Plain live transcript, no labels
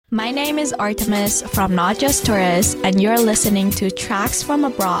My name is Artemis from Not Just Tourists, and you're listening to Tracks from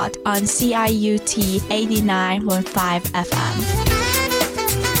Abroad on CIUT 89.5 FM.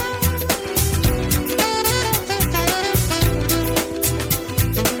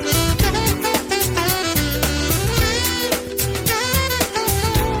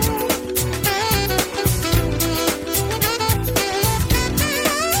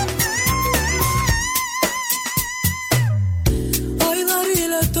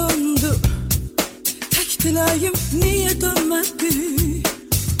 Niye dönmedi?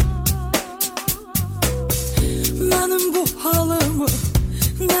 Benim bu halımı,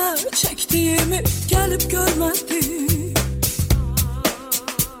 ne çektiğimi gelip görmedi.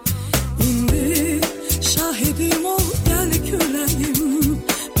 İndi şahidim ol, gel küleyim.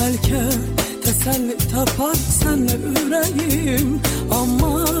 Belki teselli tapar senle yüreğim.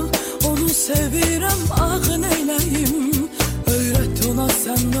 Ama onu sevirem, ah neyleyim. Öğret ona,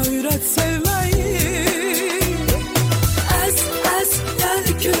 sen öğret sevmeyi.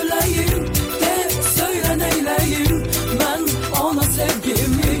 Küleyim de söyle neyleyim. Ben ona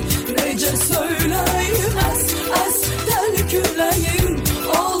sevgimi nece söyleyim. Es deli küleyim,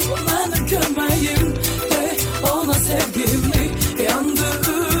 ol benim kömeğim. De ona sevgimi yandı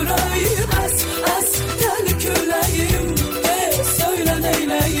yüreğim. Es deli küleyim de söyle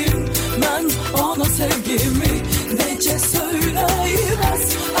neyleyim. Ben ona sevgimi nece söyleyim.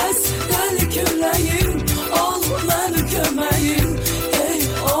 Es deli küleyim, ol benim kömeğim.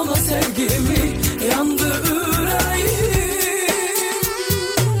 Ona sevgimi yandı yüreğim.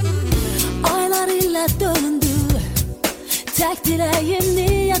 Aylar ile döndü, tek dileğim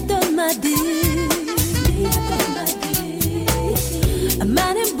niye dönmedi?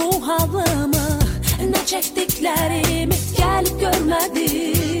 Benim bu halımı, ne çektiklerimi gelip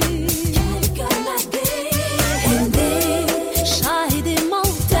görmedi. Şimdi şahidim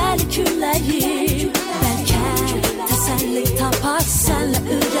ol, deli külleyim. Belki teselli tapar senle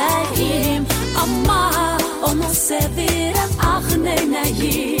yüreğim. Ama onu sevirem, ah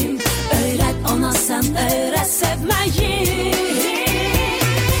neyleyim. Öğret ona, sen öğret sevmeyi.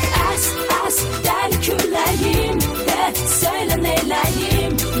 Es deli külleyim de söyle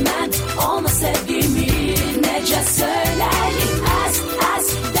neyleyim. Ben ona sevgimi nece söyleyim. Es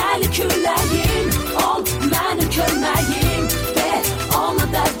deli külleyim, ol benim kömeğim. De ona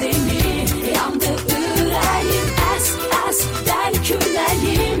derdimi yandı yüreğim. Es deli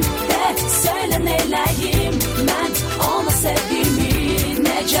külleyim de söyle neyleyim. Ben ona sevgimi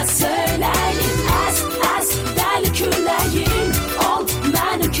nece söyleyim. Es deli külleyim, ol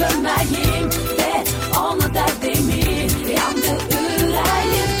benim kömeğim. De ona derdimi yandı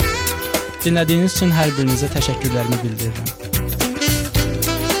yüreğim. Dinlediğiniz için her birinize teşekkürlerimi bildiririm.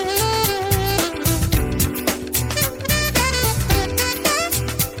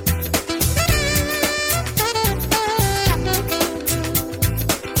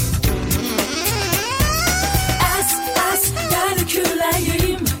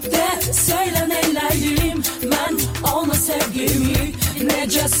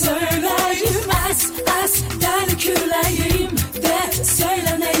 Nece söyleyim, es deli küleyim. De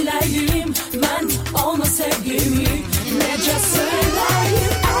söyle neyleyim. Ben ona sevgimi nece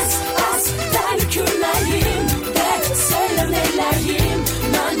söyleyim. Es deli küleyim. De söyle neyleyim.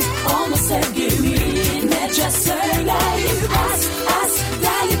 Ben ona sevgimi nece söyleyim. Es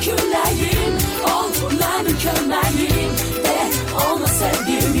deli küleyim, ol benim kömeğim. De ona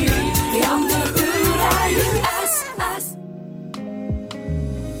sevgimi yandı yüreğim.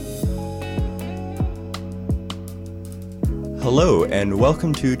 Hello and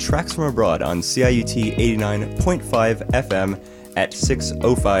welcome to Tracks from Abroad on CIUT 89.5 FM at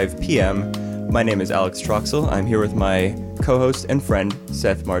 6:05 p.m. My name is Alex Troxel. I'm here with my co-host and friend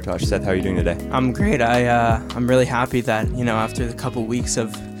Seth Martosh. Seth, how are you doing today? I'm great. I'm really happy that, after the couple weeks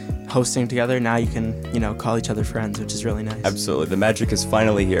of hosting together, now you can, call each other friends, which is really nice. Absolutely. The magic is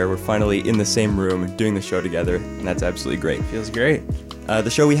finally here. We're finally in the same room doing the show together, and that's absolutely great. Feels great. The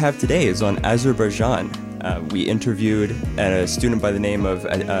show we have today is on Azerbaijan. We interviewed a student by the name of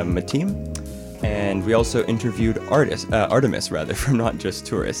Matin, and we also interviewed Artemis from Not Just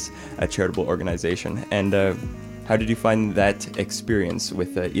Tourists, a charitable organization. And how did you find that experience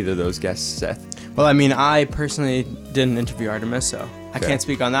with either of those guests, Seth? Well, I personally didn't interview Artemis, so I can't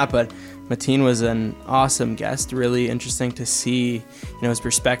speak on that, but Matin was an awesome guest, really interesting to see, his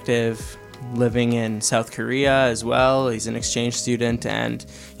perspective, living in South Korea as well. He's an exchange student, and,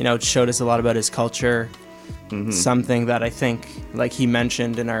 it showed us a lot about his culture. Mm-hmm. Something that I think, like he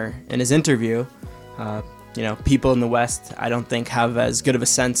mentioned in his interview, people in the West, I don't think have as good of a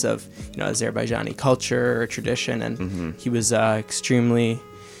sense of, Azerbaijani culture or tradition. And he was extremely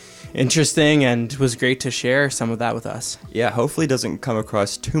interesting and was great to share some of that with us. Yeah, hopefully it doesn't come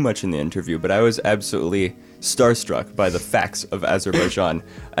across too much in the interview, but I was absolutely starstruck by the facts of Azerbaijan.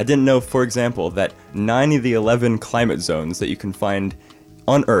 I didn't know, for example, that 9 of the 11 climate zones that you can find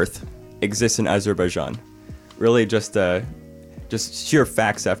on Earth exist in Azerbaijan. Really just sheer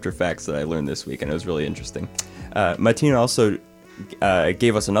facts after facts that I learned this week, and it was really interesting. Matin also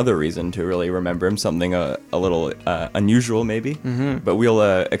gave us another reason to really remember him, something a little unusual maybe, but we'll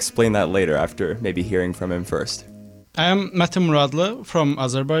explain that later after maybe hearing from him first. I am Matin Muradli from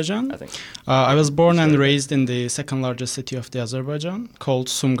Azerbaijan. I was born and raised in the second largest city of the Azerbaijan, called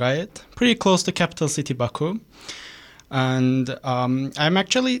Sumgayit, pretty close to capital city Baku. And I'm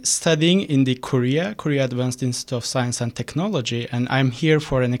actually studying in the Korea Advanced Institute of Science and Technology, and I'm here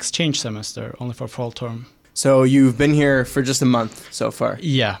for an exchange semester, only for fall term. So you've been here for just a month so far?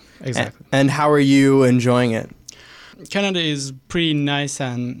 Yeah, exactly. And how are you enjoying it? Canada is pretty nice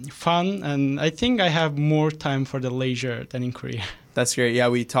and fun, and I think I have more time for the leisure than in Korea. That's great. Yeah,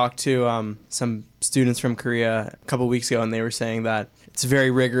 we talked to some students from Korea a couple weeks ago, and they were saying that it's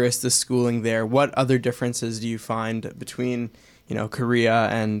very rigorous, the schooling there. What other differences do you find between, Korea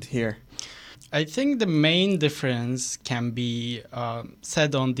and here? I think the main difference can be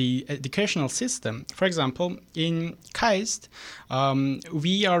said on the educational system. For example, in KAIST,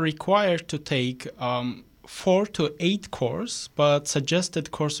 we are required to take 4 to 8 course, but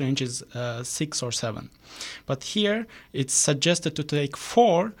suggested course range is 6 or 7. But here, it's suggested to take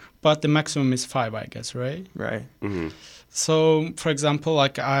 4, but the maximum is 5, I guess, right? Right. Mm-hmm. So, for example,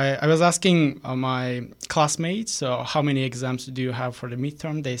 like I was asking my classmates, how many exams do you have for the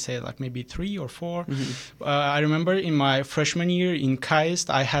midterm? They say like maybe 3 or 4. Mm-hmm. I remember in my freshman year in KAIST,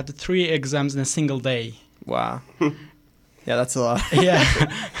 I had 3 exams in a single day. Wow. Yeah, that's a lot. Yeah.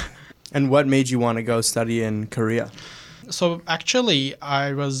 And what made you want to go study in Korea? So actually,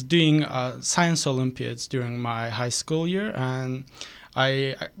 I was doing science Olympiads during my high school year, and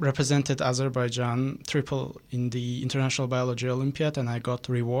I represented Azerbaijan triple in the International Biology Olympiad, and I got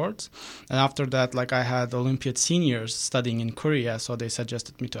rewards. And after that, I had Olympiad seniors studying in Korea, so they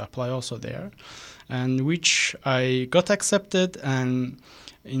suggested me to apply also there, and which I got accepted. And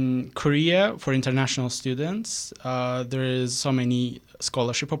in Korea, for international students, there is so many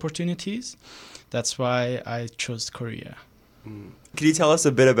scholarship opportunities. That's why I chose Korea. Could you tell us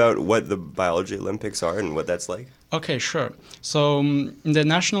a bit about what the Biology Olympics are and what that's like? Okay, sure. So in the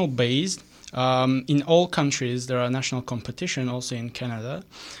national base, in all countries, there are national competition, also in Canada.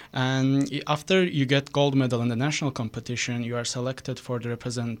 And after you get gold medal in the national competition, you are selected for the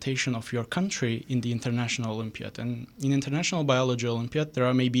representation of your country in the International Olympiad. And in International Biology Olympiad, there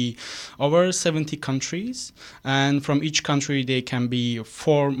are maybe over 70 countries. And from each country, they can be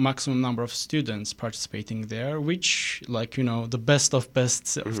 4 maximum number of students participating there, which, the best of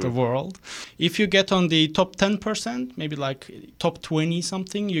bests of the world. If you get on the top 10%, maybe top 20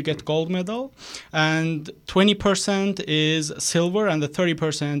 something, you get gold medal. And 20% is silver, and the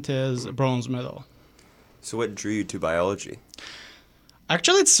 30% is bronze medal. So what drew you to biology?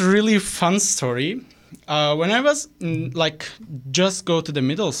 Actually, it's a really fun story. When I was just go to the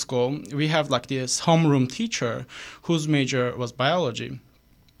middle school, we have this homeroom teacher whose major was biology.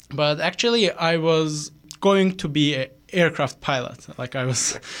 But actually, I was going to be an aircraft pilot. I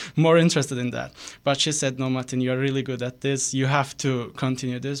was more interested in that. But she said, no, Martin, you're really good at this. You have to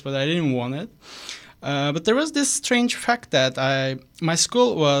continue this. But I didn't want it. But there was this strange fact that my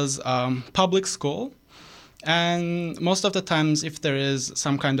school was public school. And most of the times, if there is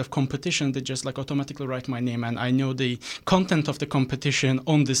some kind of competition, they just automatically write my name. And I know the content of the competition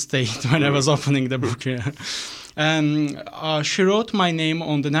on the state when I was opening the book. And she wrote my name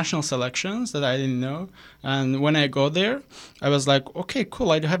on the national selections that I didn't know. And when I go there, I was like, okay,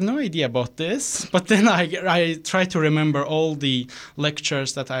 cool, I have no idea about this. But then I try to remember all the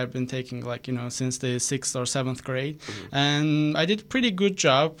lectures that I've been taking, since the 6th or 7th grade. Mm-hmm. And I did a pretty good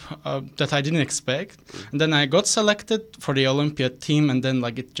job that I didn't expect. And then I got selected for the Olympiad team, and then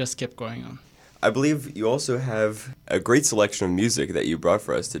it just kept going on. I believe you also have a great selection of music that you brought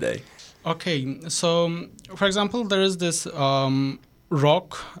for us today. Okay, so for example, there is this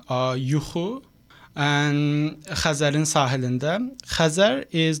rock, yuhu, and Xazer'in sahilinde. Xazer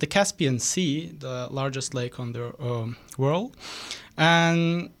is the Caspian Sea, the largest lake on the world,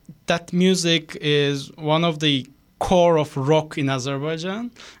 and that music is one of the core of rock in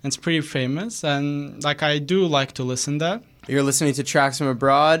Azerbaijan. It's pretty famous, and I do like to listen to that. You're listening to Tracks from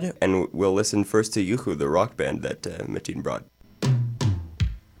Abroad, and we'll listen first to Yuhu, the rock band that Matin brought.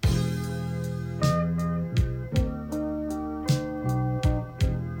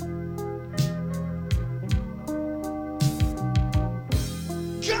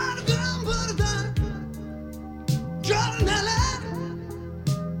 Gotta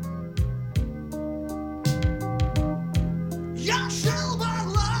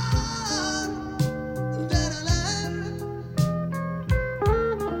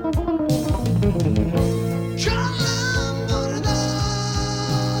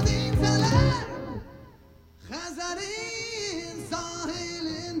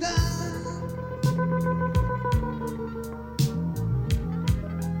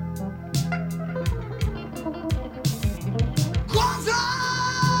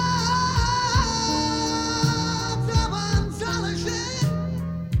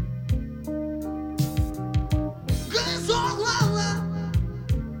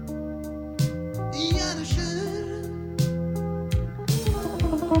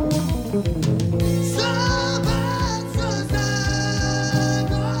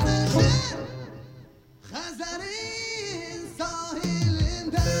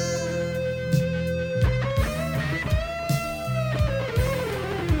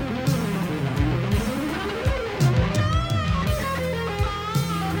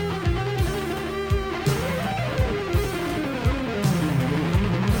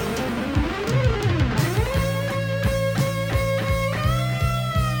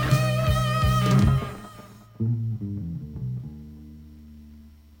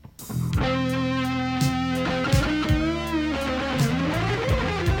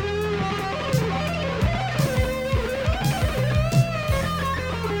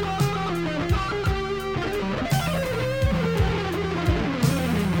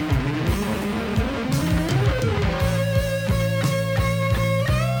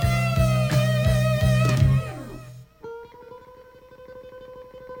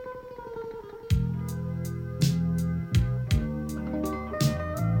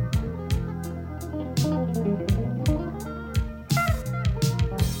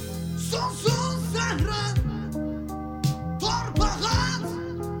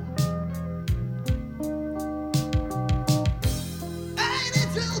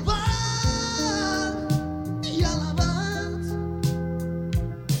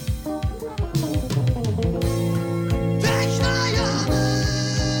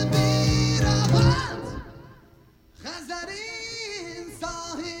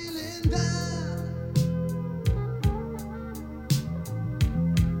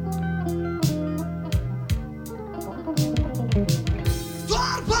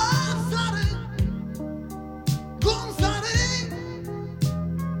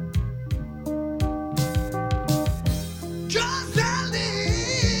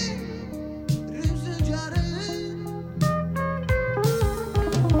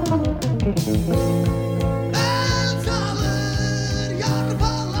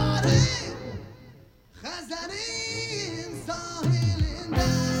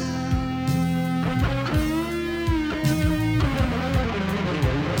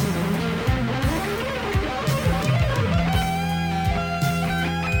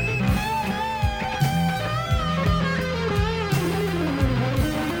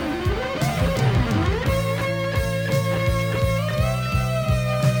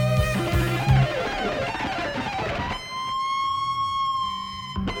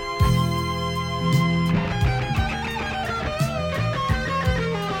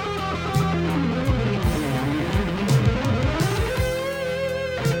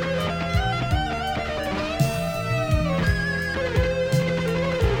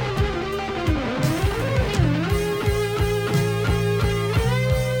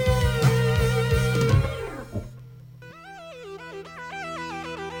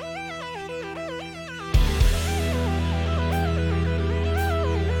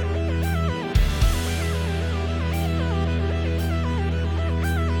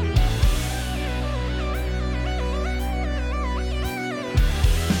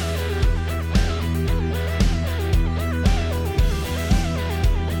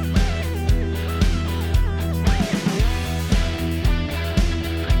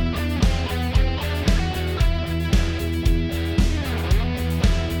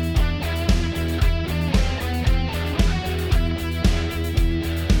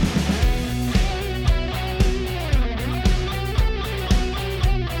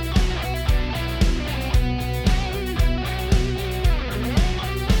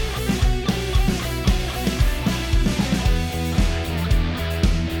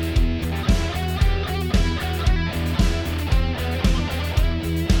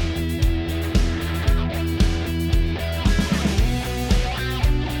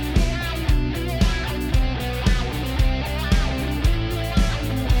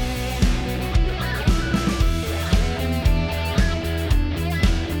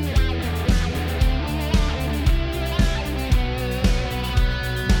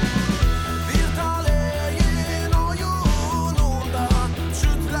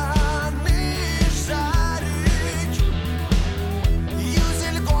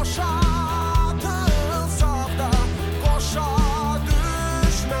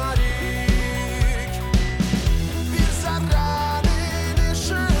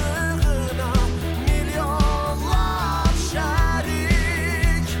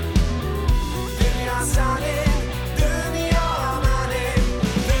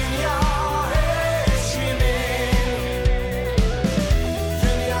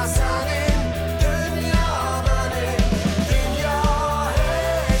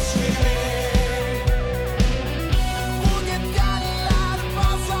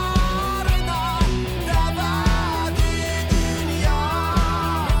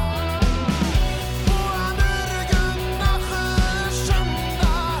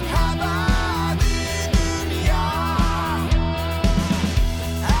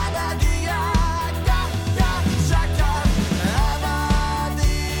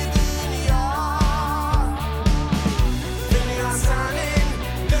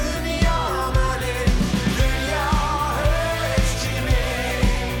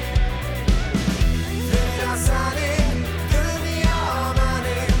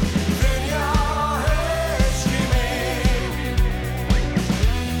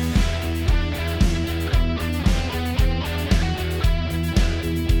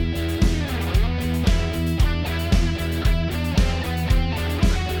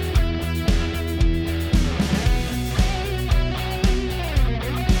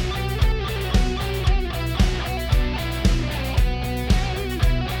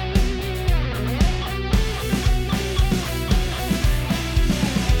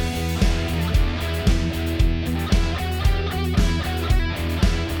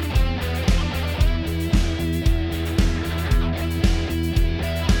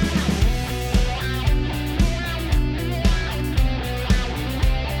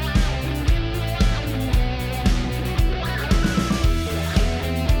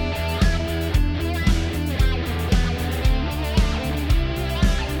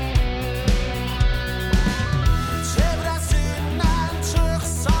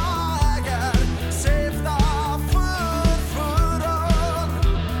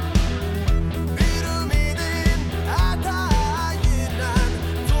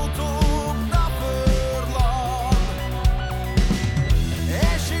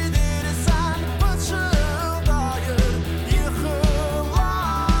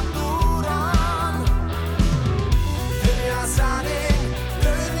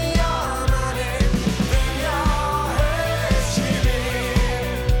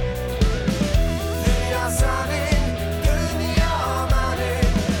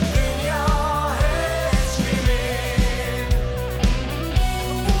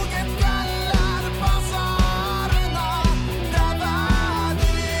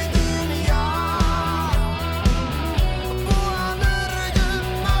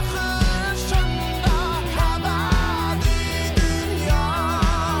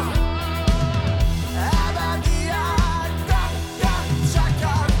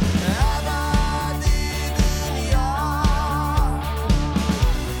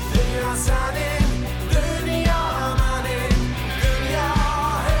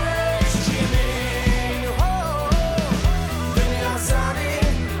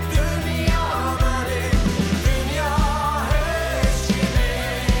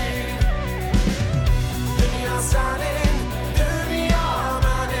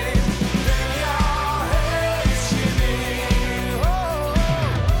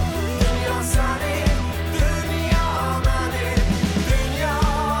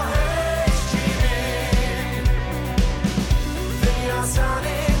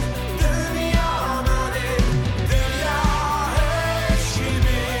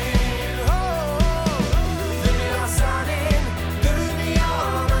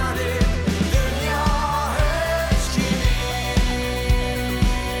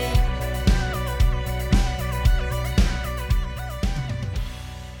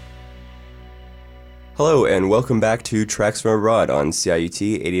Hello and welcome back to Tracks from Abroad on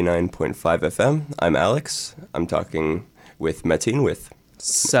CIUT 89.5 FM. I'm Alex. I'm talking with Matin, with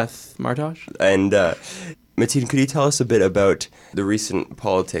Seth Martosh. And Matin, could you tell us a bit about the recent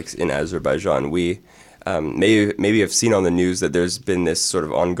politics in Azerbaijan? We maybe have seen on the news that there's been this sort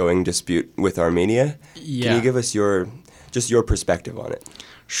of ongoing dispute with Armenia. Yeah. Can you give us your perspective on it?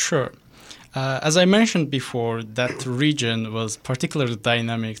 Sure. As I mentioned before, that region was particularly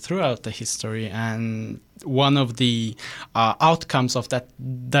dynamic throughout the history, and one of the outcomes of that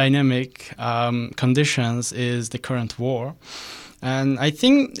dynamic conditions is the current war. And I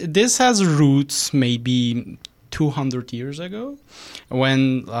think this has roots maybe 200 years ago,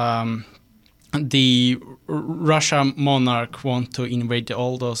 when the Russian monarch wanted to invade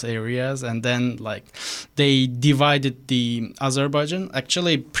all those areas, and then they divided the Azerbaijan.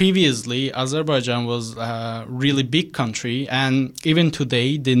 Actually, previously Azerbaijan was a really big country, and even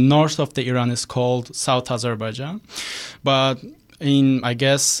today the north of the Iran is called South Azerbaijan. But in, I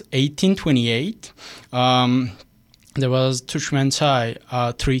guess, 1828, there was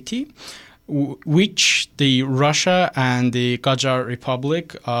Turkmenchai Treaty, which the Russia and the Qajar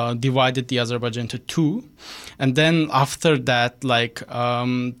Republic divided the Azerbaijan into two. And then after that,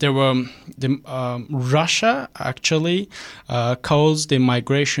 there were Russia actually caused the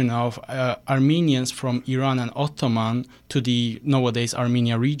migration of Armenians from Iran and Ottoman to the nowadays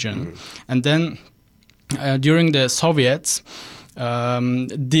Armenia region. And then during the Soviets,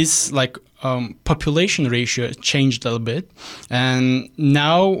 this population ratio changed a little bit, and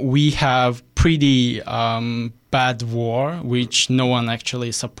now we have pretty bad war, which no one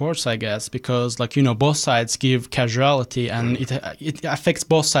actually supports, I guess, because both sides give casualty, and it affects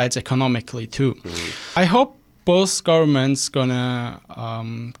both sides economically too. I hope both governments gonna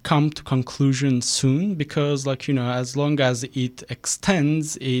come to conclusion soon, because as long as it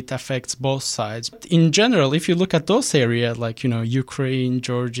extends, it affects both sides. In general, if you look at those areas Ukraine,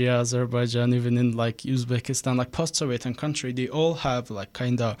 Georgia, Azerbaijan, even in Uzbekistan, post-Soviet country, they all have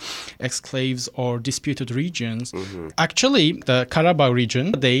kind of exclaves or disputed regions. Actually, the Karabakh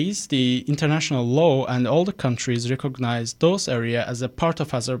region, nowadays the international law and all the countries recognize those areas as a part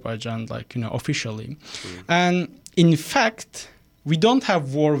of Azerbaijan, officially. And in fact, we don't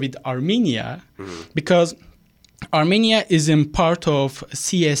have war with Armenia because Armenia is in part of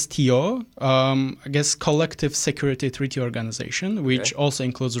CSTO, I guess Collective Security Treaty Organization, which also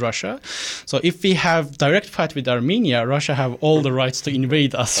includes Russia. So if we have direct fight with Armenia, Russia have all the rights to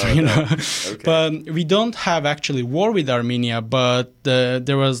invade us, But we don't have actually war with Armenia, but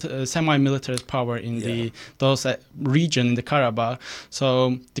there was a semi-military power in those region in the Karabakh.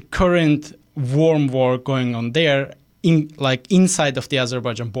 So the current warm war going on there, inside of the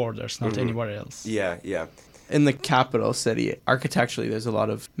Azerbaijan borders, not anywhere else. Yeah. In the capital city, architecturally, there's a lot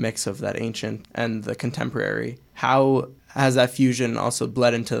of mix of that ancient and the contemporary. How has that fusion also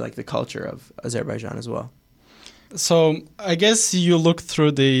bled into the culture of Azerbaijan as well? So I guess you look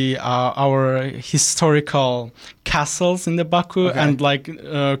through our historical castles in the Baku and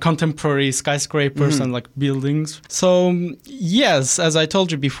contemporary skyscrapers and buildings. So yes, as I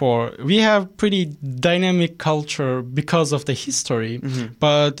told you before, we have pretty dynamic culture because of the history,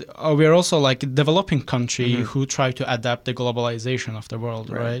 but we are also a developing country who try to adapt the globalization of the world,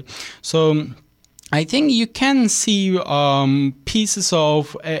 right? So I think you can see pieces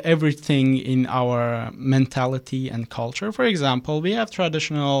of everything in our mentality and culture. For example, we have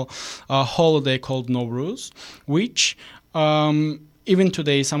traditional holiday called Nowruz, which even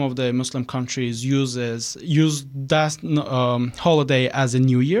today some of the Muslim countries use that holiday as a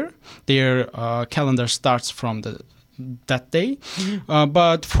new year. Their calendar starts from that day.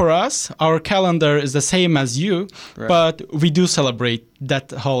 But for us, our calendar is the same as you, but we do celebrate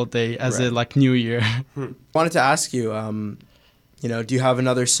that holiday as a New Year. I wanted to ask you, do you have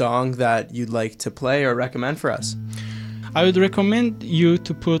another song that you'd like to play or recommend for us? I would recommend you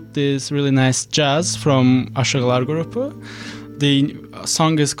to put this really nice jazz from Aşıklar Grupu. The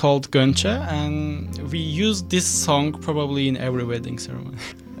song is called Gönçe, and we use this song probably in every wedding ceremony.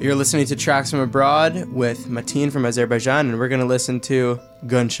 You're listening to Tracks from Abroad with Matin from Azerbaijan, and we're going to listen to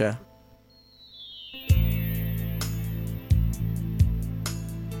Gönçe.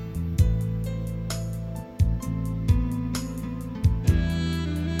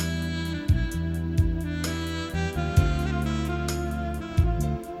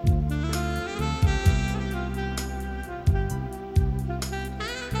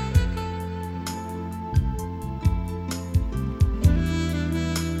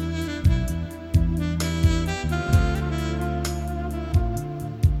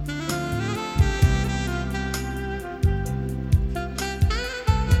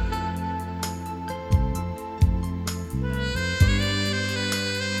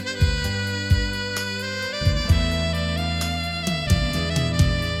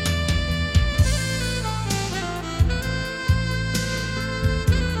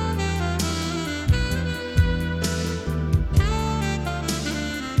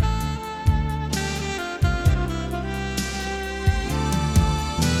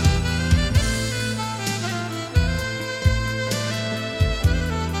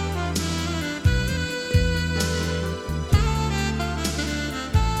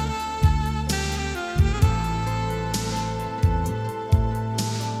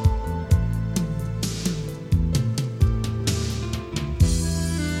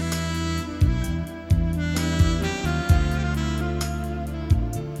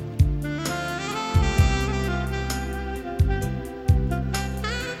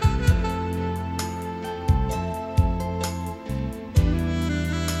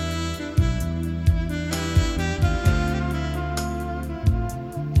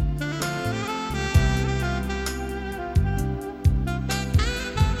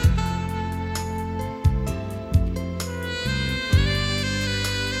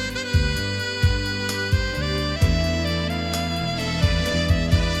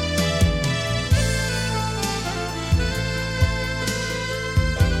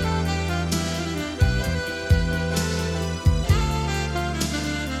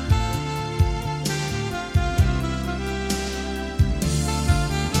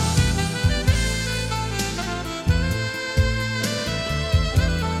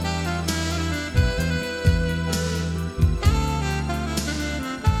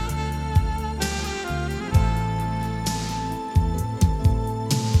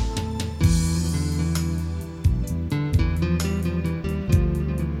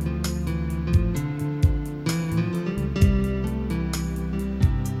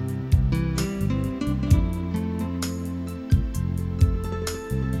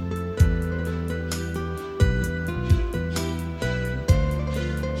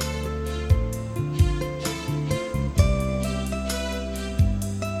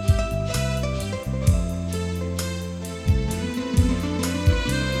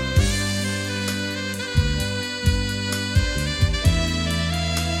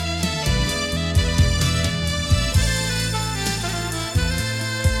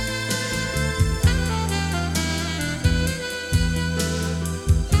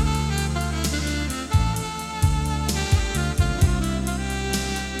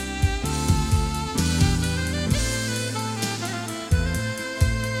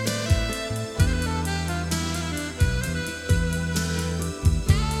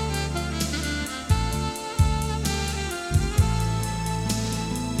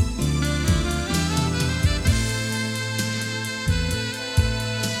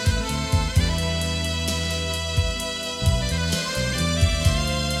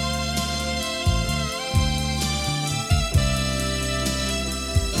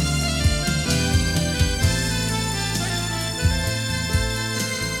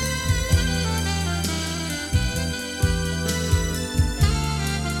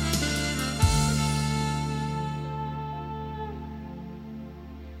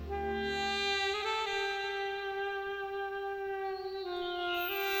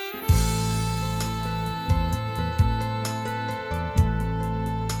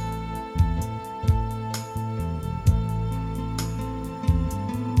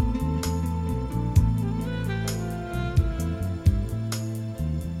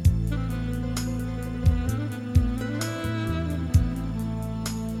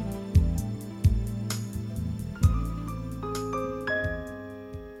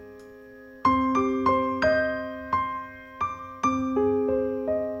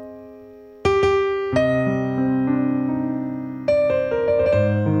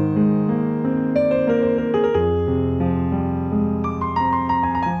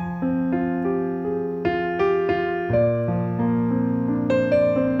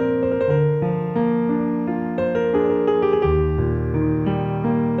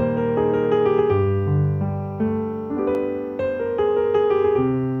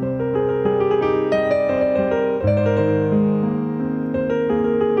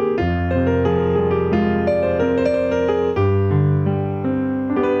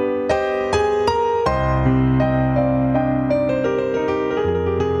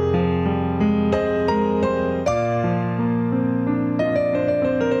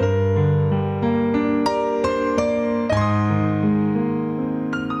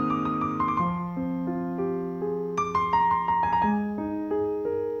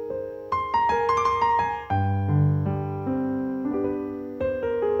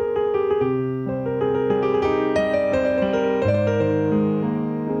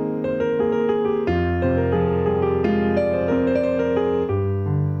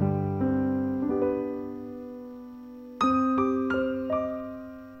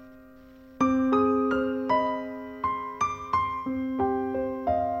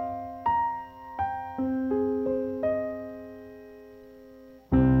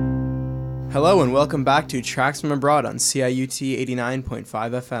 Hello and welcome back to Tracks from Abroad on CIUT 89.5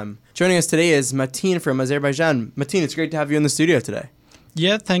 FM. Joining us today is Matin from Azerbaijan. Matin, it's great to have you in the studio today.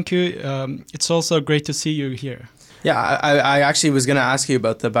 Yeah, thank you. It's also great to see you here. Yeah, I actually was going to ask you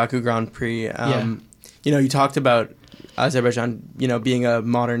about the Baku Grand Prix. You talked about Azerbaijan, being a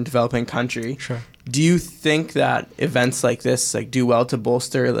modern developing country. Sure. Do you think that events like this do well to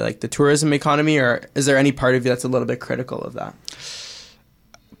bolster the tourism economy, or is there any part of you that's a little bit critical of that?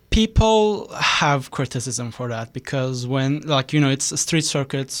 People have criticism for that because when, it's a street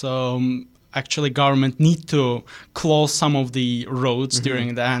circuit, so actually government need to close some of the roads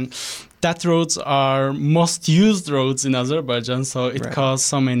during that. And that roads are most used roads in Azerbaijan, so it caused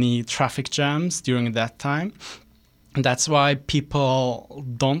so many traffic jams during that time. And that's why people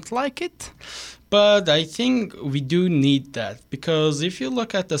don't like it. But I think we do need that because if you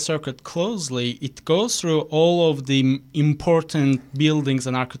look at the circuit closely, it goes through all of the important buildings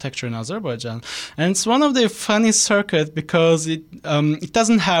and architecture in Azerbaijan. And it's one of the funniest circuits because it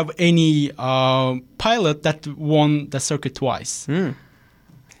doesn't have any pilot that won the circuit twice.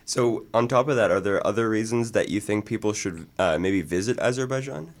 So on top of that, are there other reasons that you think people should maybe visit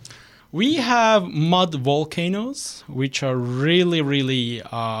Azerbaijan? We have mud volcanoes, which are really, really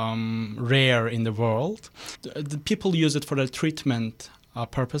rare in the world. The people use it for the treatment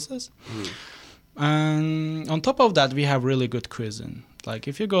purposes. And on top of that, we have really good cuisine. Like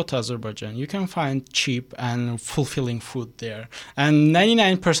if you go to Azerbaijan, you can find cheap and fulfilling food there. And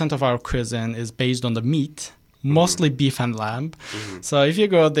 99% of our cuisine is based on the meat, mostly beef and lamb. So if you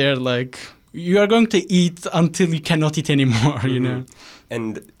go there, you are going to eat until you cannot eat anymore,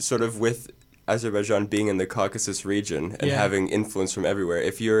 And sort of with Azerbaijan being in the Caucasus region and having influence from everywhere,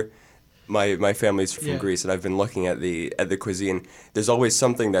 if you're my family's from Greece and I've been looking at the cuisine, there's always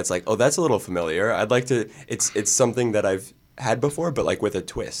something that's like, oh, that's a little familiar. I'd like to. It's something that I've had before, but with a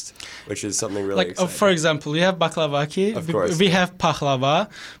twist, which is something really exciting. For example, we have baklavaki. Of course. We have pahlava.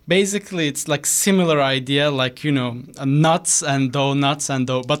 Basically, it's similar idea, nuts and donuts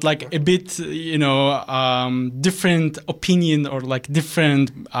but a bit, different opinion or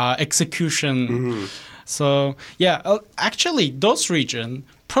different execution. So, actually, those region,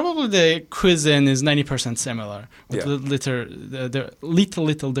 probably the cuisine is 90% similar with the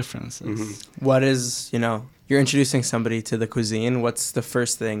little differences. What is, you're introducing somebody to the cuisine. What's the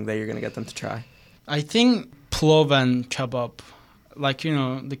first thing that you're going to get them to try? I think plov and kebab.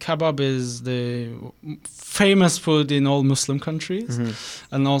 The kebab is the famous food in all Muslim countries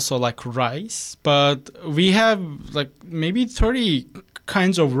and also rice. But we have maybe 30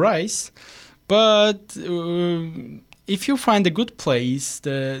 kinds of rice. But if you find a good place,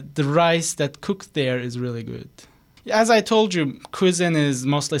 the rice that cooked there is really good. As I told you, cuisine is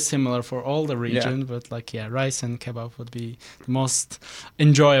mostly similar for all the region, but rice and kebab would be the most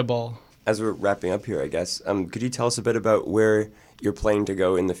enjoyable. As we're wrapping up here, I guess, could you tell us a bit about where you're planning to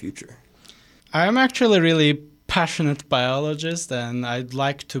go in the future? I'm actually really passionate biologist, and I'd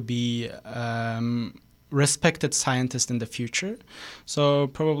like to be respected scientist in the future. So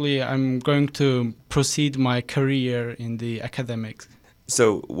probably I'm going to proceed my career in the academics.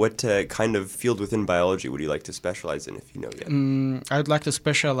 So what kind of field within biology would you like to specialize in, if you know yet? I'd like to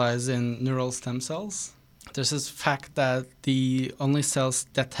specialize in neural stem cells. There's this fact that the only cells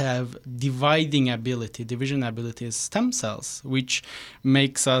that have division ability is stem cells, which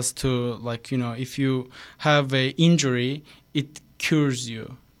makes us to, if you have an injury, it cures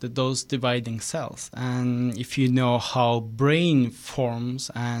you. Those dividing cells. And if you know how brain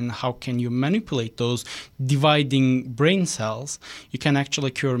forms and how can you manipulate those dividing brain cells, you can actually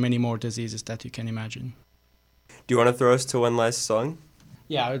cure many more diseases that you can imagine. Do you want to throw us to one last song?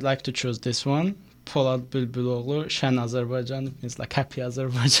 Yeah, I would like to choose this one. Polat Bülbüloğlu, Şen Azerbaijan. It means Happy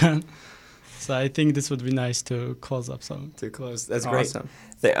Azerbaijan. So I think this would be nice to close up some. To close. That's awesome.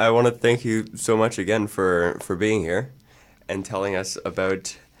 Great. I want to thank you so much again for being here and telling us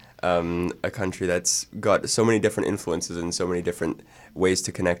about a country that's got so many different influences and so many different ways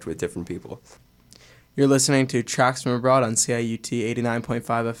to connect with different people. You're listening to Tracks from Abroad on CIUT 89.5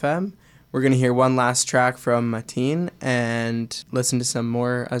 FM. We're going to hear one last track from Matin and listen to some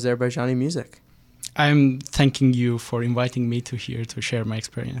more Azerbaijani music. I'm thanking you for inviting me to here to share my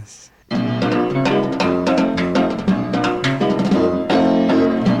experience.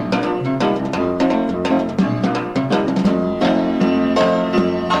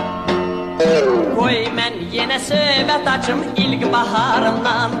 Yine söhbət açım ilk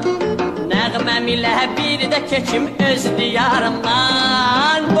baharımdan Nəğməm ilə bir də keçim öz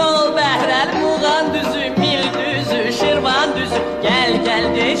diyarımdan Bol bəhrəl Muğan düzü, Mil düzü, Şirvan düzü Gəl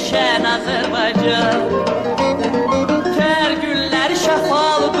deşən Azərbaycan Tər güllər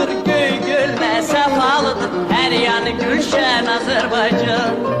şəfalıdır göy göl her yanı gülşen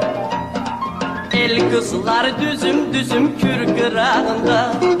Azerbaycan. El kızlar düzüm düzüm kür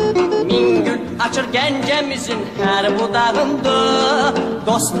kırağında, min gül açır gencemizin her budağında.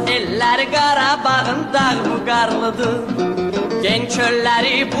 Dost eller Qarabağın dağ bu qarlıdır, gen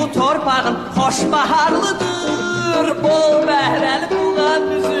çölleri bu torpağın hoş baharlıdır. Bol bəhrəli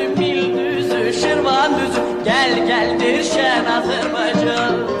buğan düzü, mil düzü, şirvan düzü, gel geldir şen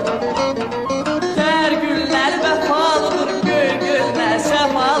Azerbaycan. Ter güller vefalıdır, göy gözler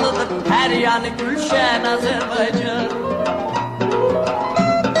sefalıdır, her yanı gülşen Azerbaycan.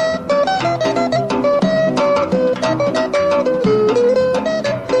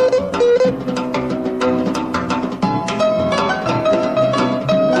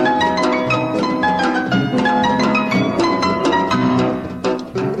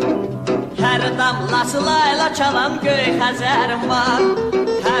 Damlasılayla çalan göy Xəzərim var,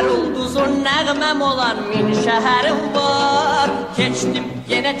 hər ulduzun nəğməm olan min şəhərim var. Keçdim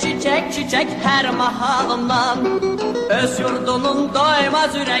yenə çiçək çiçək hər mahalımdan, öz yurdunun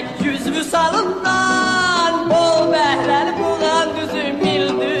doymaz ürək yüz vüsalından. Bol bəhrəli buğan düzü, mil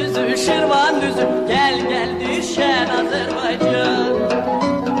düzü, şirvan düzü, gel geldir şən Azərbaycan.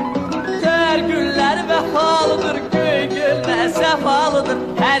 Ter güller vefalıdır, göy göllər səfalıdır,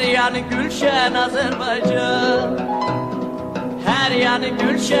 her yanı gülşen Azerbaycan. Her yanı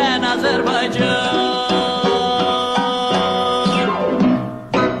gülşen Azerbaycan.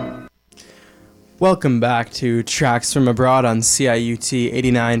 Welcome back to Tracks from Abroad on CIUT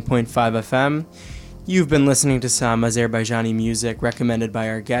 89.5 FM. You've been listening to some Azerbaijani music recommended by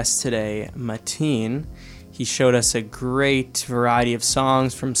our guest today, Matin. He showed us a great variety of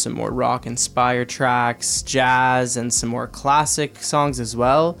songs, from some more rock-inspired tracks, jazz, and some more classic songs as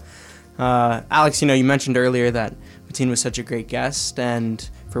well. Alex, you mentioned earlier that Matin was such a great guest, and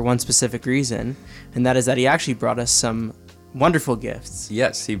for one specific reason, and that is that he actually brought us some wonderful gifts.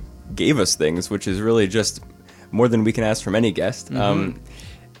 Yes, he gave us things, which is really just more than we can ask from any guest.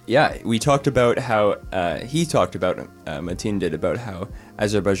 Mm-hmm. We talked about how, Matin did, about how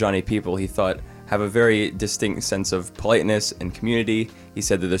Azerbaijani people, he thought, have a very distinct sense of politeness and community. He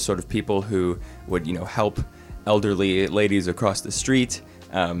said that they're sort of people who would, help elderly ladies across the street,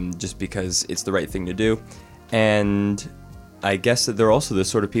 just because it's the right thing to do. And I guess that they're also the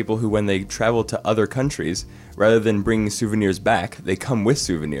sort of people who, when they travel to other countries, rather than bring souvenirs back, they come with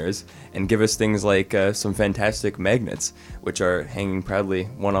souvenirs and give us things like some fantastic magnets, which are hanging proudly,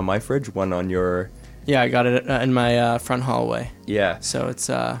 one on my fridge, one on your... Yeah, I got it in my front hallway. Yeah. So it's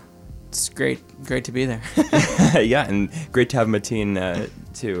great to be there. Yeah, and great to have Matin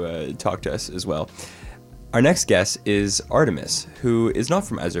to talk to us as well. Our next guest is Artemis, who is not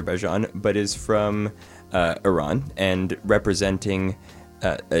from Azerbaijan, but is from Iran, and representing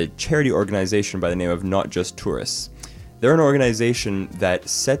a charity organization by the name of Not Just Tourists. They're an organization that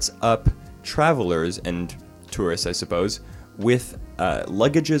sets up travelers and tourists, I suppose, with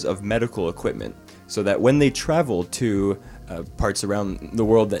luggages of medical equipment, so that when they travel to parts around the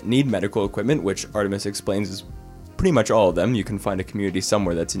world that need medical equipment, which Artemis explains is pretty much all of them, you can find a community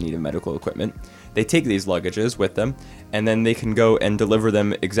somewhere that's in need of medical equipment. They take these luggages with them, and then they can go and deliver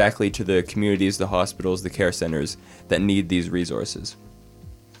them exactly to the communities, the hospitals, the care centers that need these resources.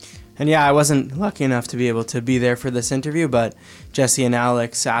 And yeah, I wasn't lucky enough to be able to be there for this interview, but Jesse and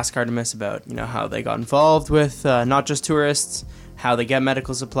Alex asked Artemis about, how they got involved with Not Just Tourists, how they get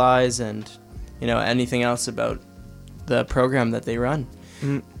medical supplies, and, anything else about the program that they run.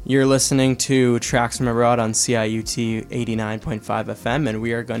 Mm. You're listening to Tracks from Abroad on CIUT 89.5 FM, and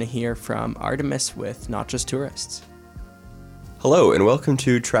we are going to hear from Artemis with Not Just Tourists. Hello, and welcome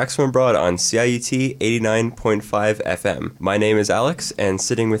to Tracks from Abroad on CIUT 89.5 FM. My name is Alex, and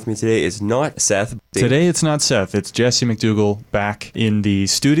sitting with me today is not Seth. Today it's not Seth, it's Jesse McDougall back in the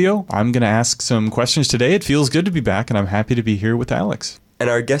studio. I'm going to ask some questions today. It feels good to be back, and I'm happy to be here with Alex. And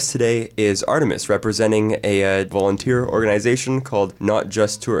our guest today is Artemis, representing a volunteer organization called Not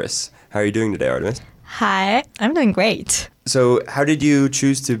Just Tourists. How are you doing today, Artemis? Hi, I'm doing great. So how did you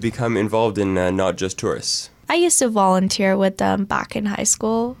choose to become involved in Not Just Tourists? I used to volunteer with them back in high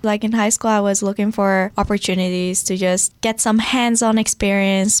school. Like in high school, I was looking for opportunities to just get some hands-on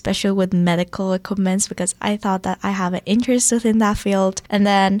experience, especially with medical equipment, because I thought that I have an interest within that field. And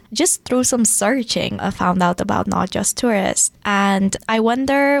then just through some searching, I found out about Not Just Tourists. And I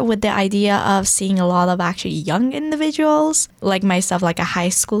wonder, with the idea of seeing a lot of actually young individuals, like myself, like a high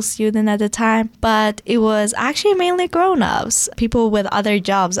school student at the time, but it was actually mainly grown-ups, people with other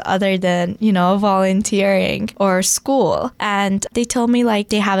jobs other than, volunteering. teaching or school. And they told me like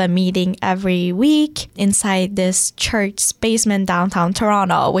they have a meeting every week inside this church basement downtown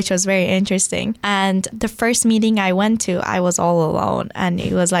Toronto, which was very interesting. And the first meeting I went to, I was all alone and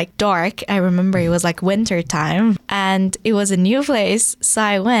it was like dark. I remember it was like winter time and it was a new place. So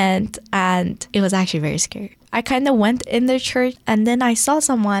I went and it was actually very scary. I kind of went in the church and then I saw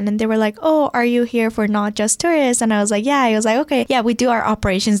someone and they were like, oh, are you here for Not Just Tourists? And I was like, yeah. I was like, okay, yeah, we do our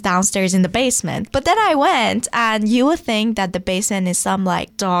operations downstairs in the basement. But then I went and you would think that the basement is some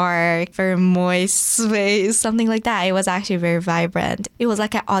like dark, very moist space, something like that. It was actually very vibrant. It was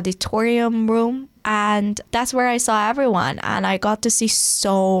like an auditorium room. And that's where I saw everyone. And I got to see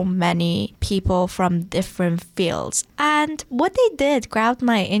so many people from different fields. And what they did grabbed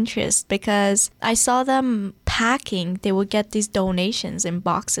my interest because I saw them packing. They would get these donations in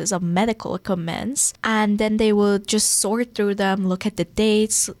boxes of medical equipments. And then they would just sort through them, look at the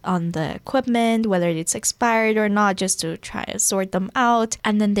dates on the equipment, whether it's expired or not, just to try to sort them out.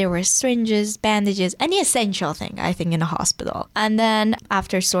 And then there were syringes, bandages, any essential thing, I think, in a hospital. And then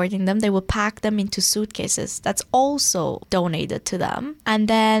after sorting them, they would pack them into suitcases that's also donated to them. And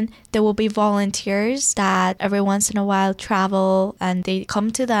then there will be volunteers that every once in a while travel and they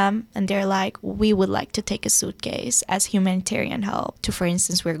come to them and they're like, we would like to take a suitcase as humanitarian help to, for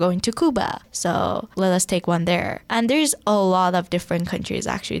instance, we're going to Cuba, so let us take one there. And there's a lot of different countries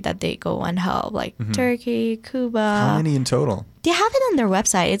actually that they go and help, like Turkey, Cuba. How many in total? They have it on their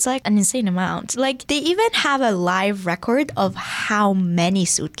website. It's like an insane amount. Like they even have a live record of how many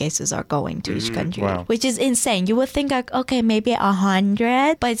suitcases are going to each country, wow. which is insane. You would think like, okay, maybe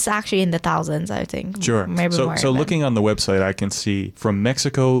 100, but it's actually in the thousands, I think. Sure. Maybe more. So looking on the website, I can see from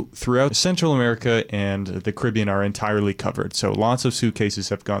Mexico throughout Central America and the Caribbean are entirely covered. So lots of suitcases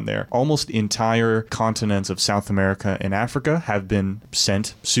have gone there. Almost entire continents of South America and Africa have been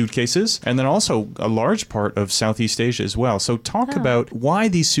sent suitcases. And then also a large part of Southeast Asia as well. So talk about why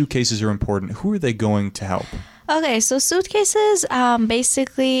these suitcases are important. Who are they going to help? Okay, so suitcases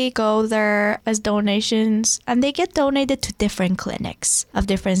basically go there as donations and they get donated to different clinics of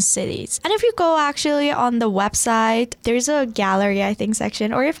different cities. And if you go actually on the website, there's a gallery, I think,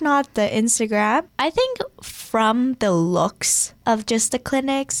 section, or if not, the Instagram. I think from the looks of just the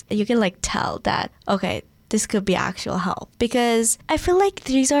clinics, you can like tell that, okay, this could be actual help. Because I feel like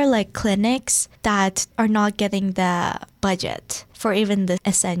these are like clinics that are not getting the budget for even the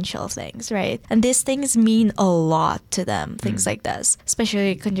essential things, right? And these things mean a lot to them, things like this,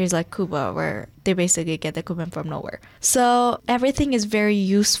 especially countries like Cuba where they basically get equipment from nowhere. So everything is very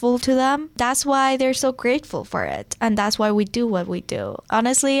useful to them. That's why they're so grateful for it. And that's why we do what we do.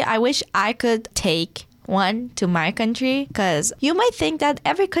 Honestly, I wish I could take one to my country, because you might think that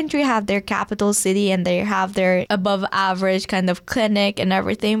every country have their capital city and they have their above average kind of clinic and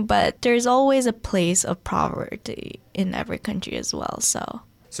everything, but there's always a place of poverty in every country as well.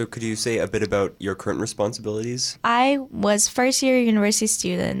 So could you say a bit about your current responsibilities? I was first year university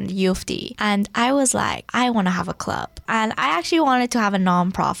student, U of T, and I was like, I want to have a club. And I actually wanted to have a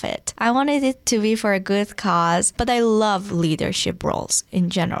nonprofit. I wanted it to be for a good cause, but I love leadership roles in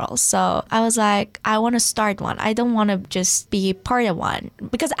general. So I was like, I want to start one. I don't want to just be part of one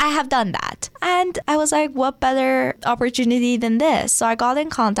because I have done that. And I was like, what better opportunity than this? So I got in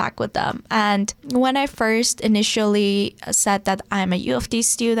contact with them. And when I first initially said that I'm a U of T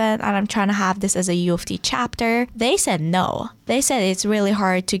student and I'm trying to have this as a U of T chapter, they said no. They said it's really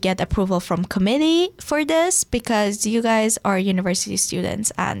hard to get approval from committee for this because you guys are university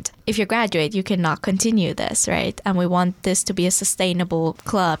students and if you graduate, you cannot continue this, right? And we want this to be a sustainable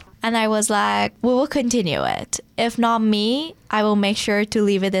club. And I was like, we will continue it. If not me, I will make sure to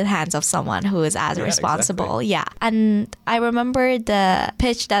leave it in hands of someone who is as responsible. Exactly. Yeah. And I remember the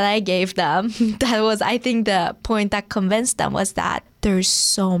pitch that I gave them. That was, I think, the point that convinced them was that there's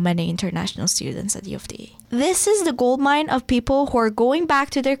so many international students at U of T. This is the goldmine of people who are going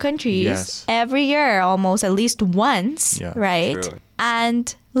back to their countries every year, almost at least once, right? True.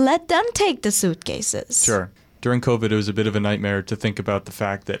 And let them take the suitcases. Sure. During COVID, it was a bit of a nightmare to think about the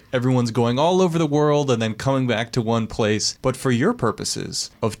fact that everyone's going all over the world and then coming back to one place. But for your purposes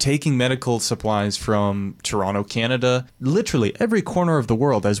of taking medical supplies from Toronto, Canada, literally every corner of the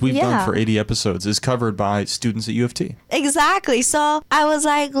world, as we've done for 80 episodes, is covered by students at U of T. Exactly. So I was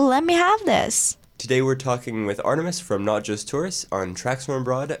like, let me have this. Today we're talking with Artemis from Not Just Tourists on Tracks from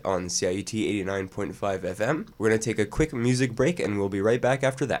Abroad on CIUT 89.5 FM. We're going to take a quick music break and we'll be right back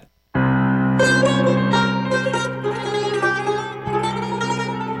after that.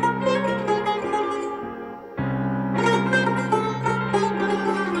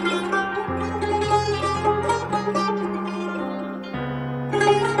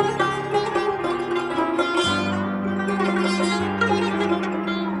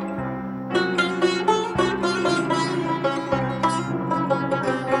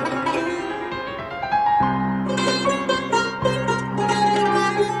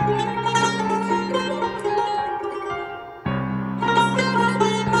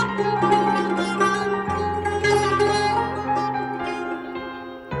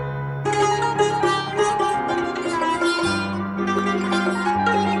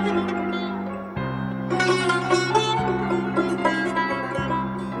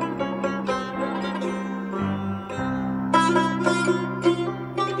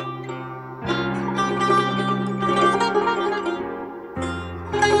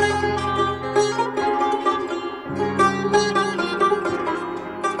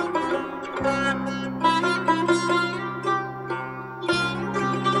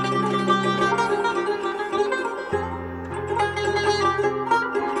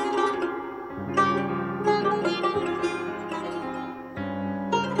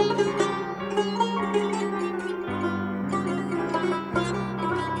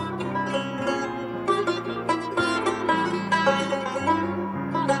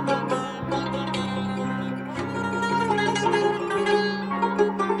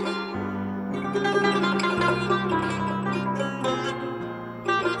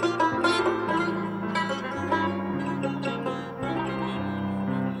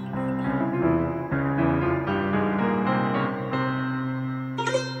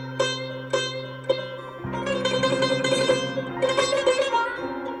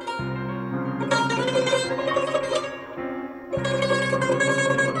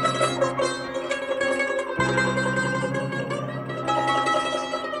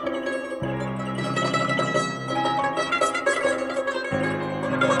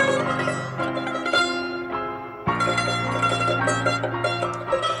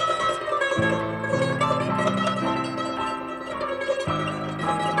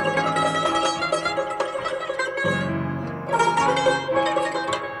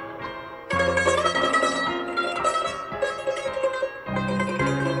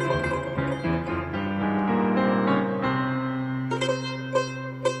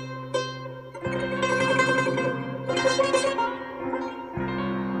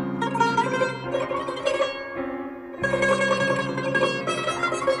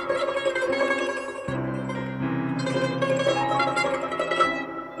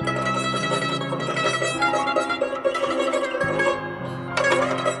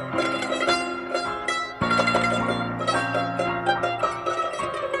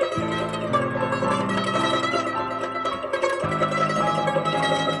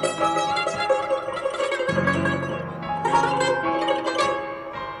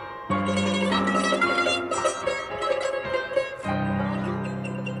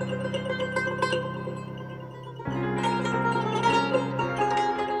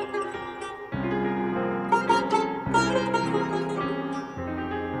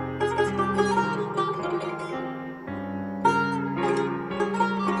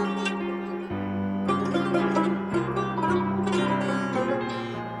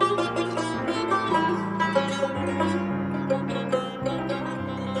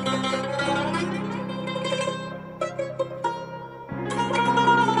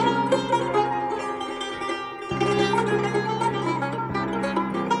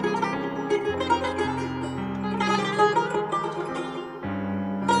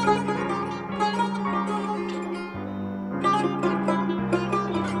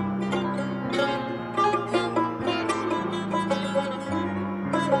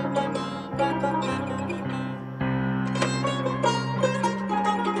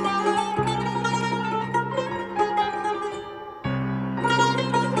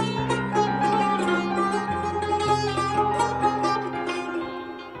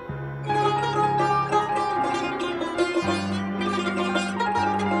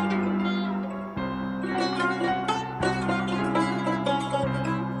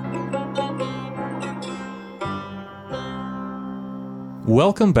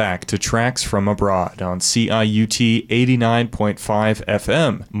 Welcome back to Tracks from Abroad on CIUT 89.5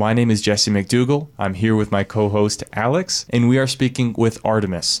 FM. My name is Jesse McDougall. I'm here with my co-host Alex, and we are speaking with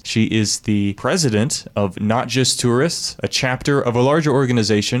Artemis. She is the president of Not Just Tourists, a chapter of a larger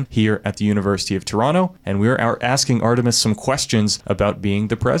organization here at the University of Toronto, and we are asking Artemis some questions about being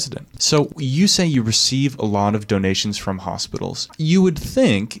the president. So you say you receive a lot of donations from hospitals. You would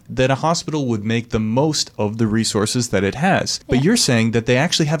think that a hospital would make the most of the resources that it has, but you're saying that they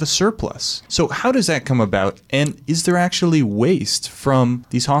actually have a surplus. So how does that come about? And is there actually waste from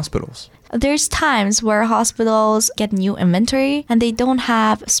these hospitals? There's times where hospitals get new inventory and they don't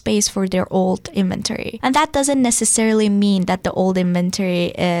have space for their old inventory. And that doesn't necessarily mean that the old inventory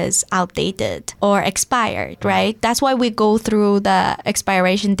is outdated or expired, right? That's why we go through the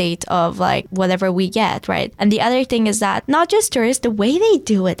expiration date of like whatever we get, right? And the other thing is that Not Just Tourists, the way they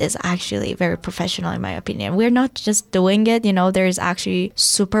do it is actually very professional in my opinion. We're not just doing it, there's actually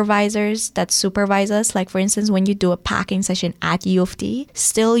supervisors that supervise us. Like for instance, when you do a packing session at U of T,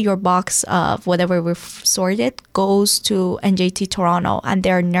 still your box of whatever we've sorted goes to NJT Toronto, and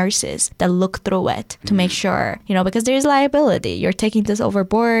there are nurses that look through it to make sure, because there's liability. You're taking this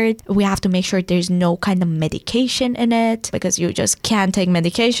overboard. We have to make sure there's no kind of medication in it because you just can't take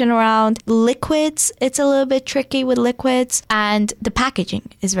medication around. Liquids, it's a little bit tricky with liquids, and the packaging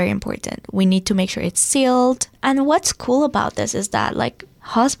is very important. We need to make sure it's sealed. And what's cool about this is that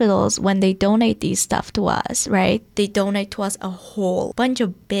hospitals, when they donate these stuff to us, right? They donate to us a whole bunch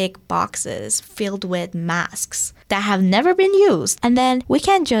of big boxes filled with masks that have never been used. And then we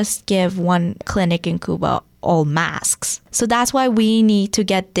can't just give one clinic in Cuba all masks. So that's why we need to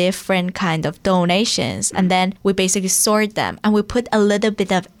get different kind of donations, and then we basically sort them and we put a little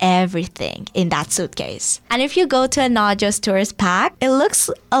bit of everything in that suitcase. And if you go to a Not Just Tourist pack, it looks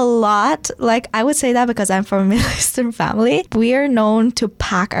a lot like, I would say that because I'm from a Middle Eastern family, we are known to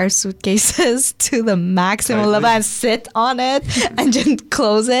pack our suitcases to the maximum level and sit on it and just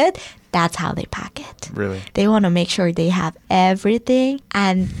close it. That's how they pack it. Really? They want to make sure they have everything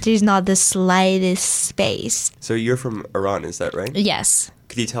and there's not the slightest space. So you're from Iran, is that right? Yes.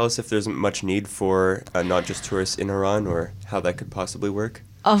 Could you tell us if there's much need for Not Just Tourists in Iran, or how that could possibly work?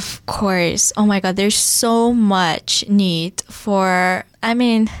 Of course. Oh my God, there's so much need for,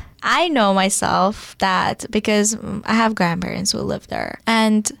 I know myself that because I have grandparents who live there.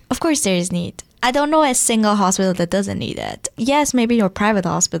 And of course there is need. I don't know a single hospital that doesn't need it. Yes, maybe your private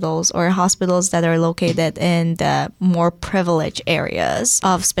hospitals or hospitals that are located in the more privileged areas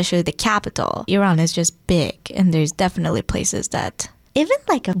of especially the capital. Iran is just big, and there's definitely places that even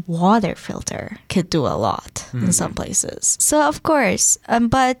like a water filter could do a lot in some places. So of course,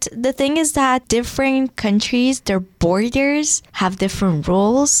 but the thing is that different countries, their borders have different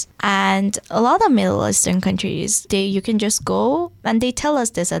rules. And a lot of Middle Eastern countries, you can just go, and they tell us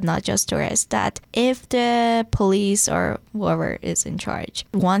this at Not Just Tourists, that if the police or whoever is in charge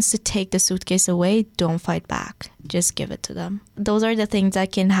wants to take the suitcase away, don't fight back. Just give it to them. Those are the things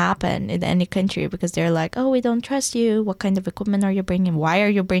that can happen in any country because they're like, oh, we don't trust you. What kind of equipment are you bringing? Why are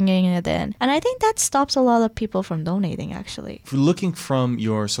you bringing it in? And I think that stops a lot of people from donating, actually. Looking from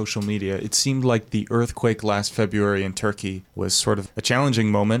your social media, it seemed like the earthquake last February in Turkey was sort of a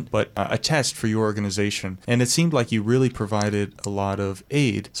challenging moment, but a test for your organization. And it seemed like you really provided a lot of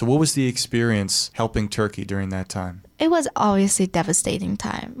aid. So what was the experience helping Turkey during that time? It was obviously devastating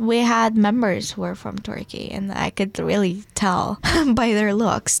time. We had members who were from Turkey, and I could really tell by their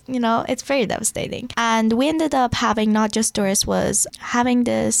looks. It's very devastating. And we ended up having Not Just Tourists was having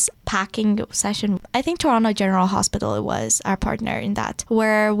this packing session. I think Toronto General Hospital was our partner in that,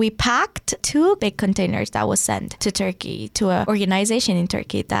 where we packed 2 big containers that was sent to Turkey, to an organization in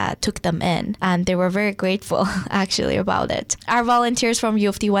Turkey that took them in. And they were very grateful, actually, about it. Our volunteers from U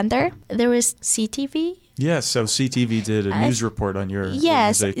of T went there. There was CTV. Yes, so CTV did a news report on your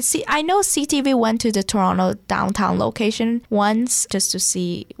Yes, organization. I know CTV went to the Toronto downtown location once just to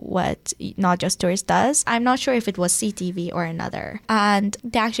see what Not Just Tourists does. I'm not sure if it was CTV or another. And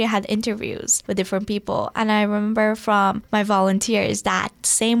they actually had interviews with different people. And I remember from my volunteers that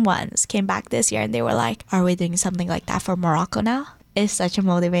same ones came back this year and they were like, are we doing something like that for Morocco now? It's such a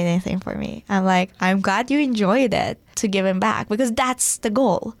motivating thing for me. I'm like, I'm glad you enjoyed it, to give him back, because that's the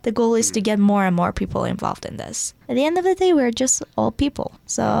goal. The goal is to get more and more people involved in this. At the end of the day, we're just all people.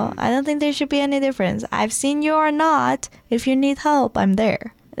 So I don't think there should be any difference. I've seen you or not. If you need help, I'm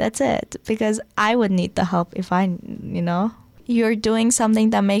there. That's it. Because I would need the help if you're doing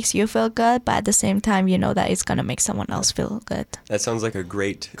something that makes you feel good, but at the same time, you know that it's going to make someone else feel good. That sounds like a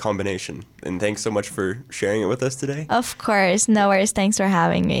great combination. And thanks so much for sharing it with us today. Of course. No worries. Thanks for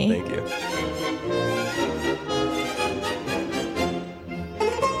having me. Thank you.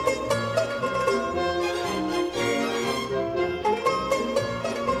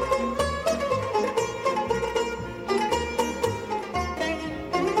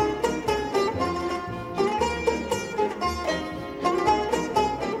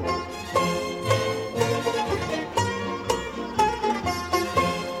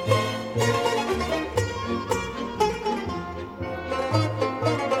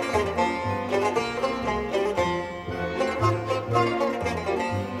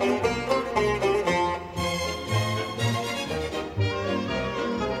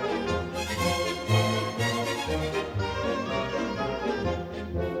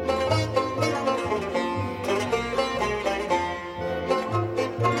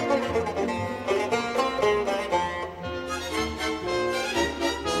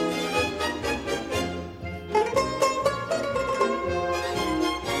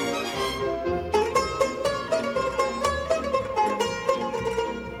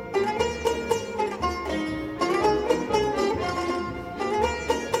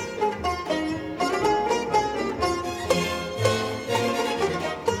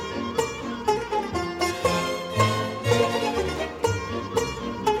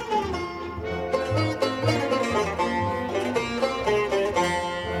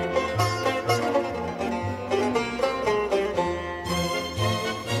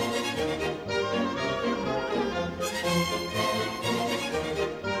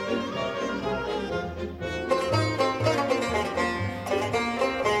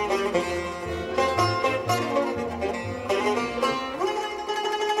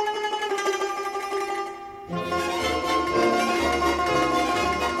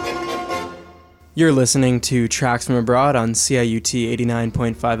 You're listening to Tracks from Abroad on CIUT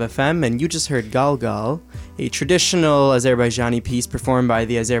 89.5 FM, and you just heard Gal Gal, a traditional Azerbaijani piece performed by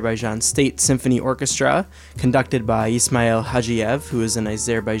the Azerbaijan State Symphony Orchestra, conducted by Ismail Hajiev, who is an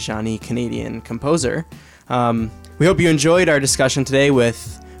Azerbaijani-Canadian composer. We hope you enjoyed our discussion today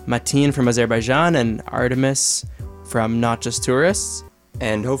with Matin from Azerbaijan and Artemis from Not Just Tourists.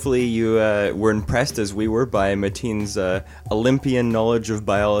 And hopefully you were impressed, as we were, by Matin's Olympian knowledge of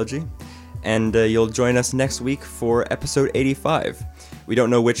biology. And you'll join us next week for episode 85. We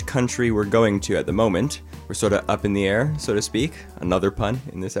don't know which country we're going to at the moment. We're sort of up in the air, so to speak. Another pun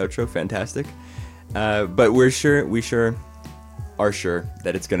in this outro, fantastic. But we are sure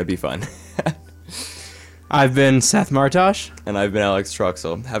that it's going to be fun. I've been Seth Martosh. And I've been Alex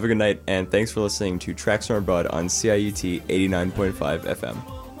Troxel. Have a good night, and thanks for listening to Tracks from Abroad on CIUT 89.5 FM.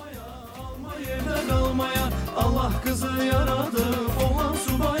 Allah kızı yaradı, olan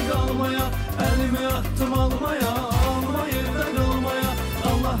subay kalmaya, elimi attım almaya.